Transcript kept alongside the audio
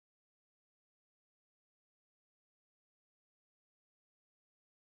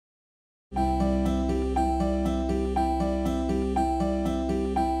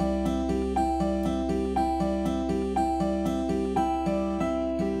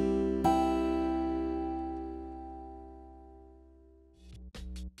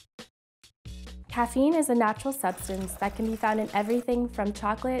Caffeine is a natural substance that can be found in everything from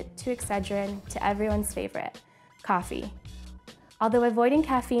chocolate to Excedrin to everyone's favorite, coffee. Although avoiding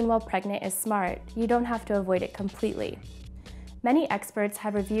caffeine while pregnant is smart, you don't have to avoid it completely. Many experts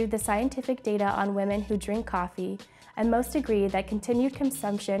have reviewed the scientific data on women who drink coffee, and most agree that continued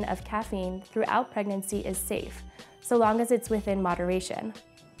consumption of caffeine throughout pregnancy is safe, so long as it's within moderation.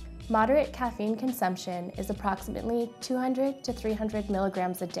 Moderate caffeine consumption is approximately 200 to 300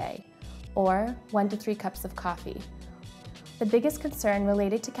 milligrams a day, or 1 to 3 cups of coffee. The biggest concern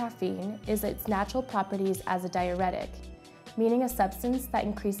related to caffeine is its natural properties as a diuretic, meaning a substance that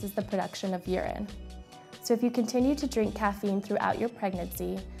increases the production of urine. So if you continue to drink caffeine throughout your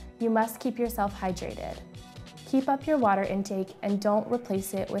pregnancy, you must keep yourself hydrated. Keep up your water intake and don't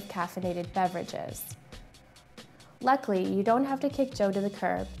replace it with caffeinated beverages. Luckily, you don't have to kick Joe to the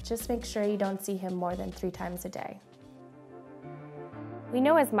curb, just make sure you don't see him more than 3 times a day. We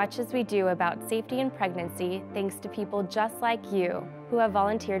know as much as we do about safety in pregnancy thanks to people just like you who have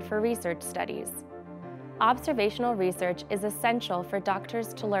volunteered for research studies. Observational research is essential for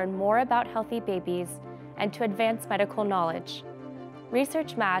doctors to learn more about healthy babies and to advance medical knowledge.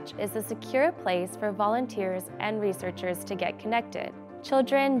 Research Match is a secure place for volunteers and researchers to get connected.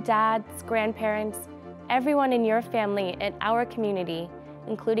 Children, dads, grandparents, everyone in your family and our community,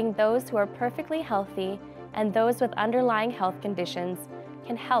 including those who are perfectly healthy and those with underlying health conditions,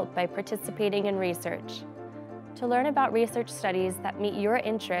 can help by participating in research. To learn about research studies that meet your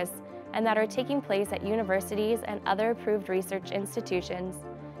interests and that are taking place at universities and other approved research institutions,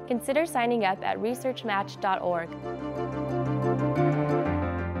 consider signing up at researchmatch.org.